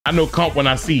I know comp when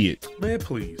I see it. Man,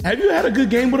 please. Have you had a good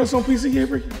game with us on PC yet,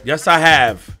 Ricky? Yes, I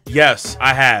have. Yes,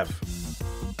 I have.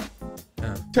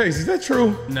 Chase, is that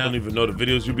true? No. I don't even know the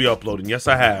videos you be uploading. Yes,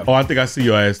 I have. Oh, I think I see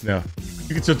your ass now.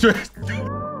 You get your dress.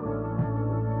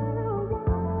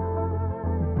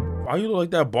 Why you look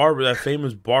like that barber, that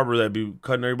famous barber that be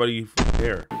cutting everybody's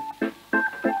hair?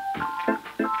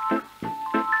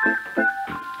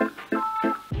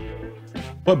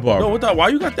 What barber? No, what that? Why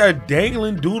you got that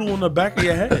dangling doodle on the back of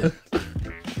your head?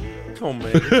 Come on,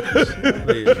 man. Man.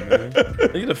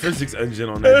 Look at the physics engine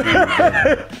on that dude,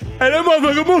 man. Hey, that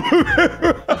motherfucker move.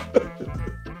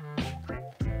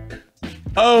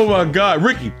 Oh my God,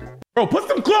 Ricky, bro, put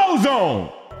some clothes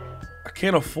on. I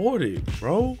can't afford it,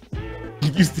 bro.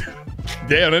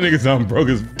 Damn, that nigga sound broke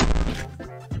as.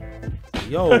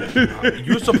 Yo,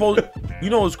 you're supposed.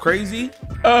 You know what's crazy?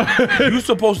 You're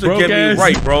supposed to get me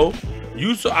right, bro.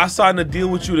 I signed a deal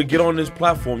with you to get on this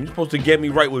platform. You're supposed to get me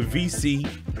right with VC,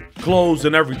 clothes,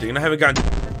 and everything. And I haven't gotten.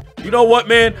 You know what,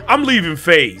 man? I'm leaving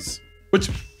FaZe.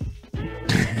 Which?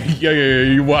 Yeah.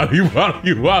 You want.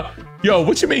 Yo,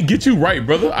 what you mean get you right,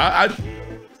 brother?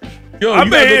 Yo, I've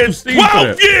been here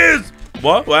 12 years.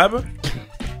 What happened?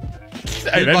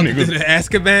 Hey, that nigga the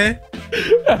Azkaban.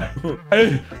 That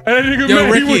nigga, yo, man,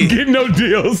 Ricky, he wasn't getting no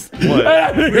deals.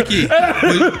 What? Ricky,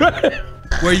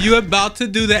 were you about to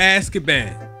do the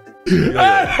Azkaban?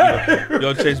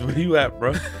 Yo, Chase, where you at,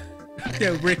 bro?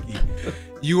 Yo, Ricky,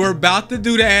 you were about to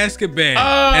do the Azkaban, and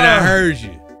I heard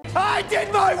you. I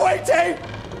did my waiting.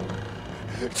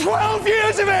 12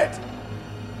 years of it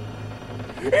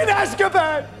in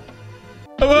Azkaban.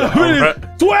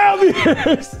 12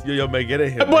 years. Yo, man, get in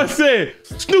here. That boy said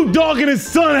Snoop Dogg and his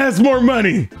son has more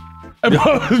money. That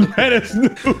boy was mad at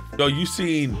Snoop. Yo, you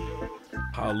seen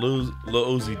how Lil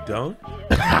Uzi dunked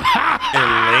and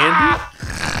landed?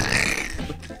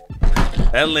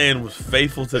 That land was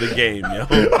faithful to the game, yo.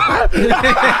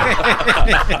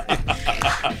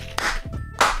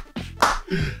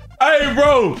 Hey,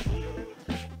 bro.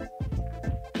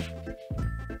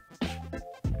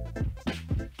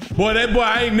 Boy,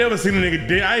 I ain't never seen a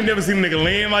nigga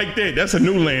land like that. That's a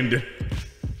new lander.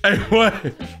 Hey, what?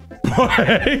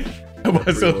 Boy,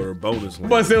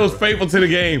 boy said it was faithful to the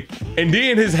game. And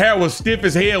then his hair was stiff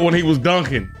as hell when he was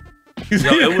dunking.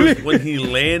 Yo, it was when he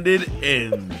landed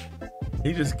and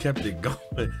he just kept it going.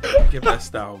 Kept that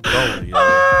style going, yo.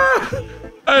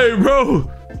 Hey,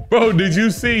 bro, did you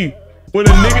see when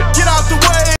a nigga get out the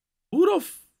way? Who the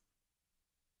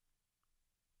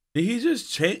did he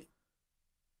just change?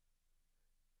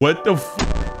 What the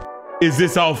is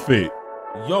this outfit?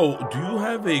 Yo, do you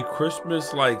have a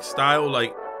Christmas like style?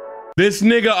 Like this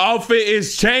nigga outfit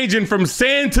is changing from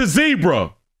sand to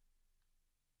zebra.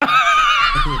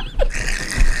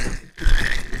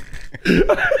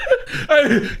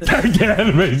 Hey, get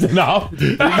animation off.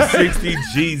 360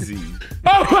 Jeezy.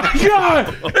 Oh my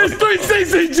God, it's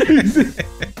 360 Jeezy.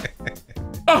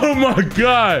 Oh my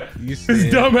God, this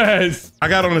dumbass. I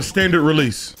got on a standard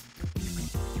release.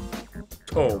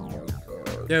 Oh my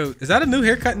God. Yo, is that a new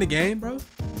haircut in the game, bro?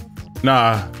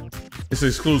 Nah, it's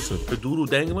exclusive. The doodle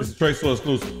dangling? It's Trace Flow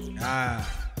exclusive. You Bro,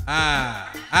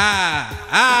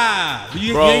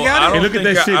 ain't got it? Hey, look at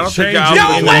that shit changing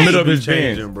Yo, in the middle of his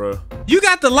band. Bro. You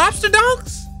got the lobster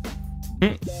dunks?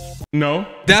 No.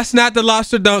 That's not the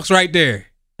lobster dunks right there.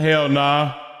 Hell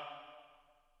nah.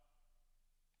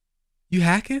 You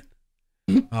hacking?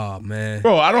 Oh, man.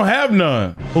 Bro, I don't have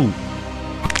none.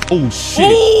 Oh shit.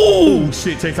 Ooh. Oh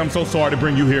shit, Chase, I'm so sorry to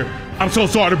bring you here. I'm so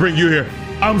sorry to bring you here.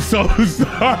 I'm so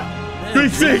sorry.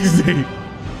 360.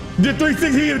 The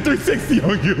 360, he hit a 360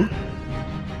 on you.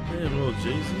 Damn, little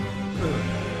Jason.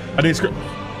 I didn't script.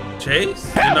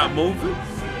 Chase? You're not moving?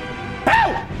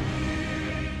 Help!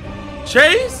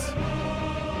 Chase?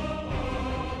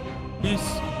 He's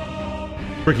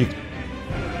Ricky.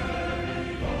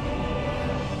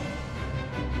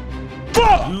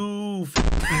 Fuck! You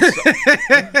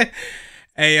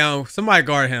Hey, somebody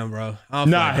guard him, bro.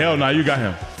 Nah, hell nah, you got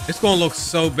him. It's gonna look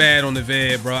so bad on the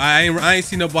vid, bro. I ain't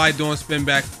seen nobody doing spin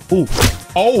back. Ooh.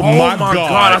 Oh my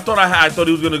God. I thought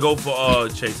he was gonna go for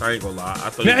Chase. I ain't gonna lie. I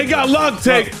thought now he got lock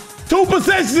take. 2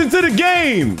 possessions into the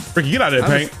game. Ricky, get out of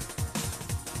there, Paint.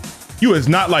 You is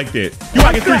not like that. You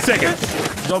might get 3 seconds.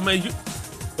 Yo, man,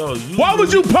 why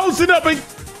was you posting up and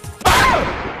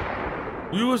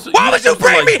why would you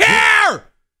bring me here?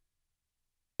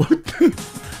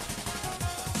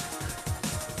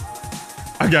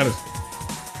 I got it.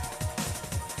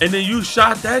 And then you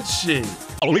shot that shit.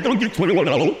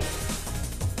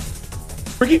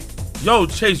 Ricky? Yo,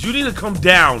 Chase, you need to come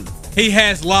down. He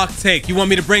has lock take. You want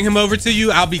me to bring him over to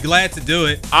you? I'll be glad to do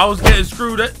it. I was getting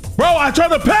screwed at. Bro, I tried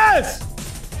to pass.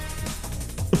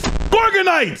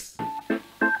 Gorgonites!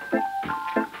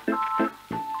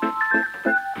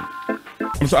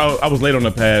 I'm sorry, I was late on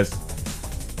the pass.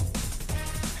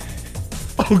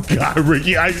 Oh God,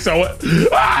 Ricky, I saw it. Bro, there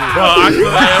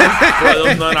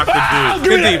was nothing I could do.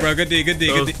 Good D, bro. Good D. Good D.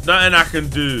 There Good D. was nothing I can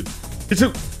do.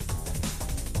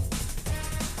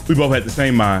 We both had the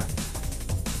same mind.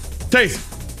 Chase,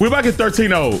 we're about to get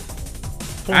 13-0.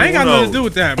 I ain't got nothing to do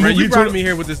with that, bro. You brought me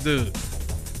here with this dude.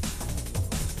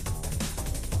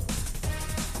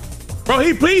 Bro,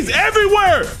 he pleads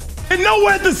everywhere and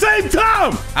nowhere at the same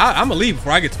time. I'm gonna leave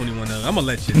before I get 21 though. I'm gonna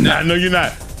let you know. Nah, no, you're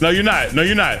not. No, you're not. No,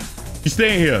 you're not. You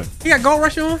staying here. He got Gold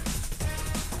Rush on?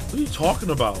 What are you talking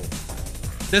about?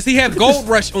 Does he have Gold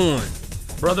Rush on?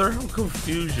 Brother, I'm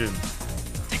confusion.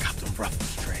 Take out them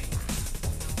ruffles, Trey.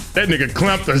 That nigga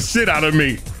clamped the shit out of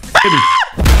me.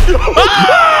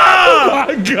 Oh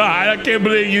my God, I can't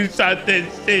believe you shot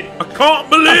that shit. I can't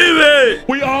believe it.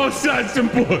 We all shot some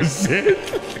bullshit.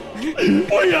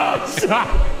 We all shot.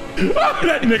 Oh,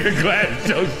 that nigga glanced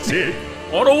your shit.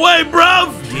 On the way,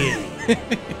 bruv. Yeah.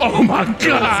 Oh my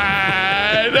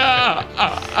God.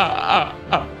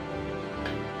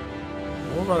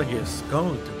 We're about to get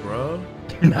skunked, bro.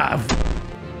 Nah.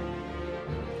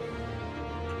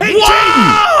 Hey,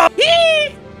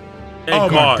 Hey, oh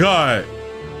my God.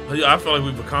 I feel like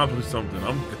we've accomplished something.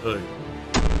 I'm good.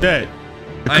 That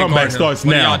the comeback starts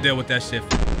now. now. Y'all deal with that shit.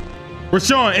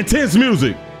 Rashawn, intense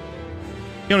music.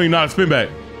 You don't even know how to spin back.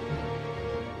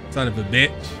 Son of a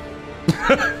bitch.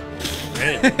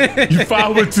 You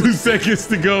 5 with 2 seconds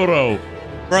to go though.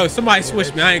 Bro, somebody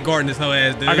switch me. I ain't guarding this whole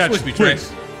ass dude. I got switch you. me, Trey.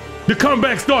 The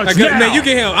comeback starts now. Man, you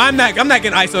get him. I'm not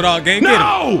getting ISO'd all game. Get him.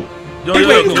 No! Yo, He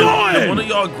waiting yo, on. one of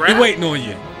y'all grab. He waiting on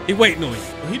you. He waiting on you.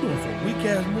 He doing some weak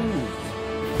ass moves.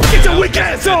 Get your weak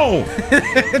ass on!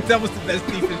 That was the best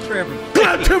defense ever.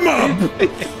 Clap him up!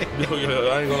 Yo,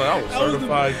 I ain't gonna lie, I was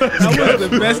certified. That was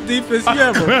the best defense you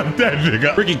ever. Clap that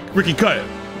nigga. Ricky, cut.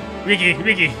 Ricky.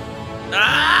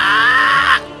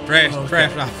 Trash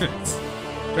offense.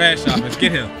 Trash offense.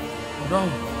 Get him. No.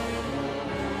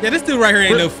 Yeah, this dude right here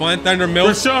ain't no fun. Thunder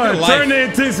Milk. Rashawn, turn the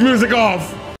intense music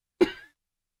off.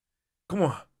 Come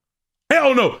on.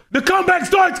 Hell no. The comeback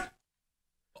starts.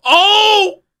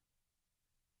 Oh!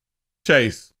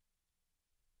 Chase.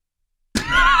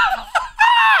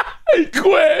 He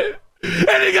quit.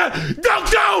 And he got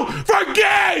dunked out for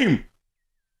game.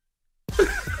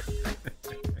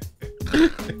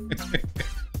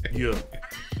 Yeah.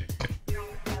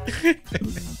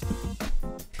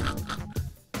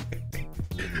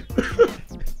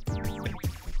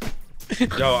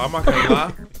 Yo, I'm not gonna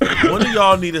lie. One of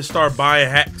y'all need to start buying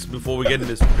hacks before we get in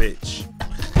this bitch.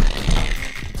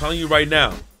 I'm telling you right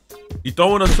now. You're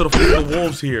throwing us to the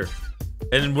wolves here,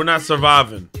 and we're not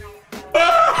surviving.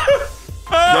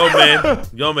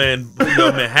 Yo, man,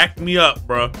 hack me up,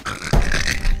 bro.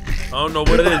 I don't know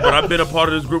what it is, but I've been a part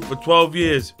of this group for 12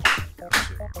 years.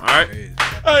 All right?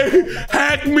 Hey,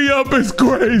 hack me up is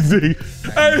crazy.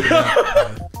 Hey.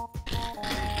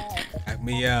 Hack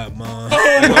me up, man.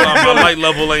 My light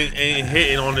level ain't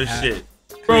hitting on this shit.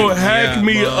 Bro, hack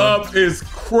me up is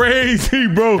crazy,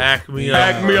 bro. Hack me up.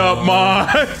 Hack me up, man.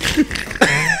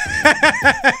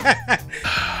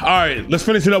 All right, let's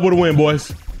finish it up with a win,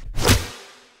 boys.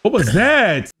 What was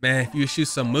that? Man, if you shoot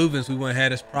some movements, we wouldn't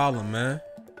have this problem, man.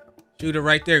 Shoot it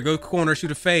right there. Go corner, shoot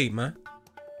a fade, man.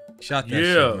 Shot that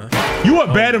shit, man. You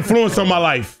a bad influence on my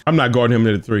life. I'm not guarding him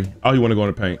to the 3. Oh, he want to go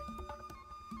in the paint.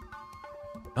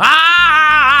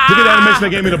 Ah! Look at the animation they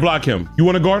gave me to block him. You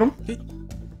want to guard him?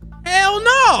 Hell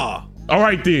no. All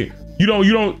right, then. You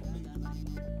don't.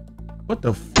 What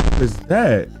the f is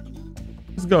that?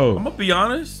 Let's go. I'm gonna be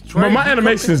honest. Bro, my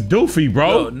animation's doofy,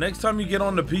 bro. Yo, next time you get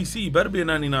on the PC, you better be a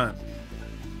 99.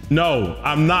 No,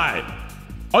 I'm not.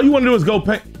 All you want to do is go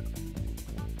paint.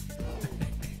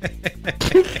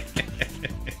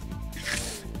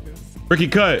 Ricky,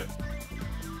 cut.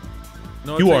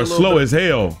 No, You are slow as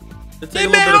hell. Hey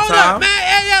man, hold up, man.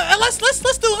 Hey, let's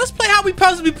play how we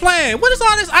supposed to be playing. What is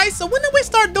all this ISO? When did we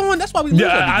start doing? That's why we.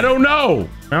 Yeah, I don't know.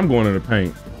 I'm going in the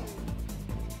paint.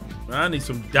 I need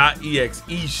some .exe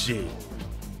shit.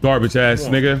 Garbage ass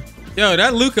nigga. Yo,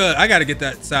 that Luca, I gotta get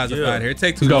that size up out of here. It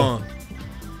take too long.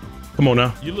 Come on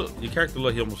now. Your character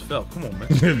look, he almost fell. Come on,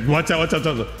 man. watch out.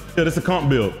 Yeah, this a comp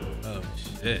build. Oh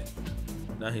shit.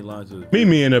 Now he lying to Meet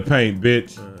me in the paint,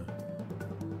 bitch.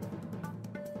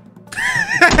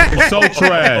 It's so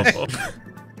trash.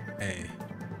 Hey.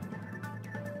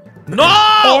 No!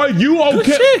 Are you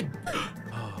okay?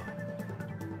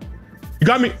 You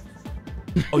got me.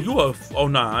 Oh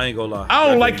nah, I ain't gonna lie. I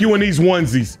don't like you in these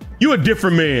onesies. You a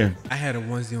different man. I had a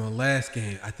onesie on last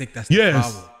game. I think that's the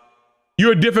problem.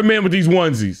 You're a different man with these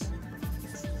onesies.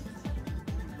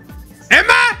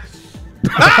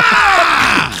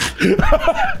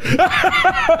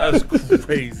 That's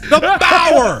crazy. The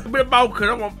power.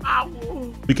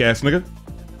 Weak ass nigga.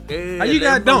 How you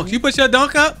got dunks? You put your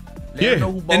dunk up? Yeah.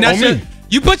 And that's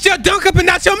you put your dunk up and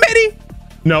not your midi?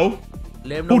 No.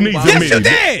 Who needs a Yes, midi? you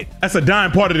did. That's a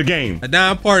dying part of the game. A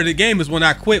dying part of the game is when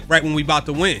I quit right when we about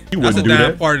to win. That's a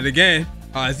dying part of the game.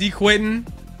 Is he quitting?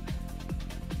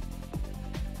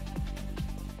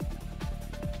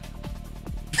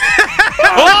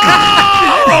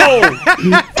 Oh!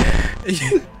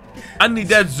 I need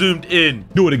that zoomed in.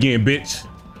 Do it again, bitch.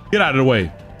 Get out of the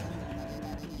way.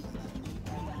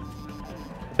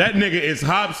 That nigga is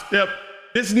hop step.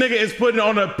 This nigga is putting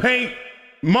on a paint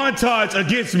montage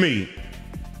against me.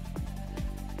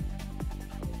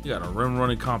 You got a rim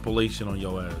running compilation on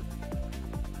your ass.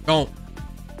 Don't.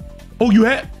 Oh, you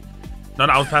had? No,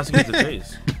 I was passing it to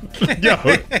Chase. Yo,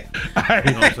 hey,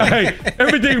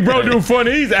 everything bro do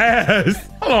funny. He's ass.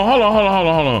 Hold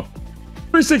on.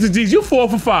 360 G's, you 4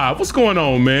 for 5. What's going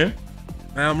on, man?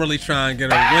 Man, I'm really trying to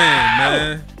get a win,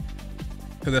 man.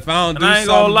 Cause if I don't do I ain't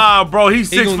gonna lie, bro. He's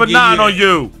 6 for 9 on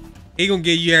you. He gonna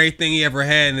give you everything he ever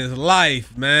had in his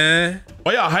life, man.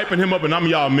 Why y'all hyping him up and I'm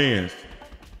y'all mans?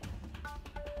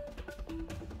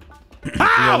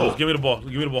 Ow! Give me the ball.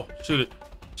 Shoot it.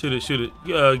 Give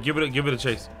it a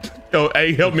chase. Yo,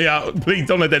 hey, help me out. Please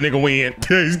don't let that nigga win.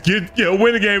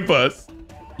 Win the game for us.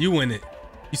 You win it.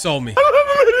 You sold me.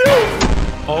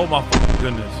 Oh my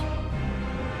goodness.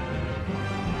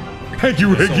 Thank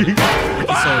you, Ricky.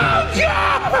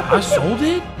 I sold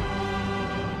it?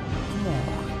 Come on.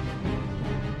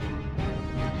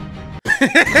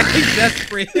 He's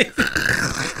desperate. He's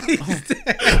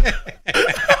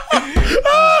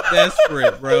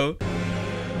desperate, bro.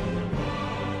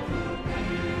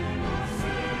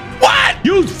 What?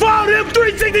 You fouled him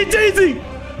 360 Jeezy.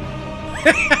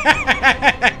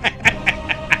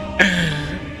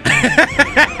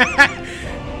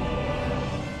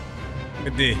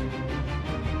 Good day.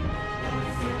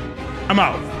 I'm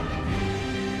out.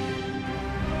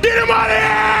 Get him out of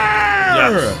here!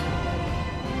 Yes.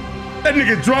 That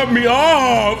nigga dropped me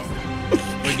off.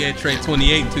 We gave Trey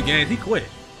 28 in 2 games. He quit.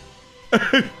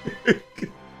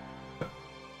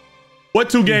 What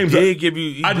 2 games? He gave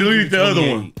you. I deleted the other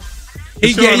one.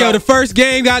 He gave the first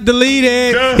game got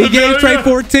deleted. He gave Trey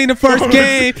 14 the first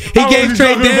game. He gave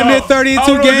Trey damn near 30 in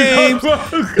 2 games.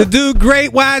 The dude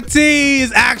great YT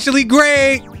is actually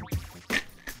great.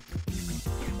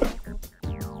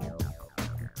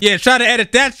 Yeah, try to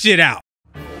edit that shit out.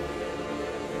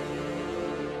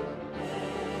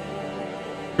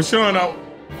 Sean out.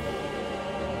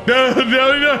 No. I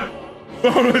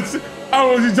don't know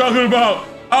what you're talking about.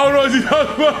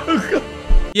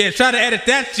 Yeah, try to edit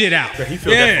that shit out. He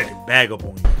filled that fucking bag up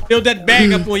on you. Fill that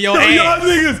bag up on your ass. Y'all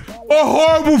niggas are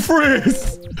horrible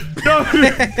friends.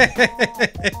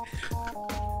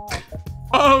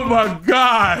 Oh my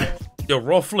God. Yo,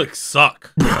 raw flicks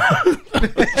suck.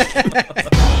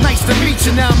 Nice to meet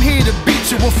you, now I'm here to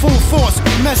beat you with full force.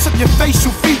 Mess up your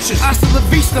facial features. Hasta la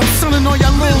vista, I'm selling all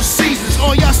y'all little Caesars.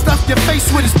 All y'all stuff your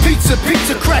face with is pizza.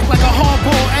 Pizza crack like a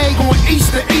hard-boiled egg on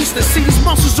Easter. See these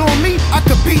muscles on me? I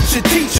could beat your teacher.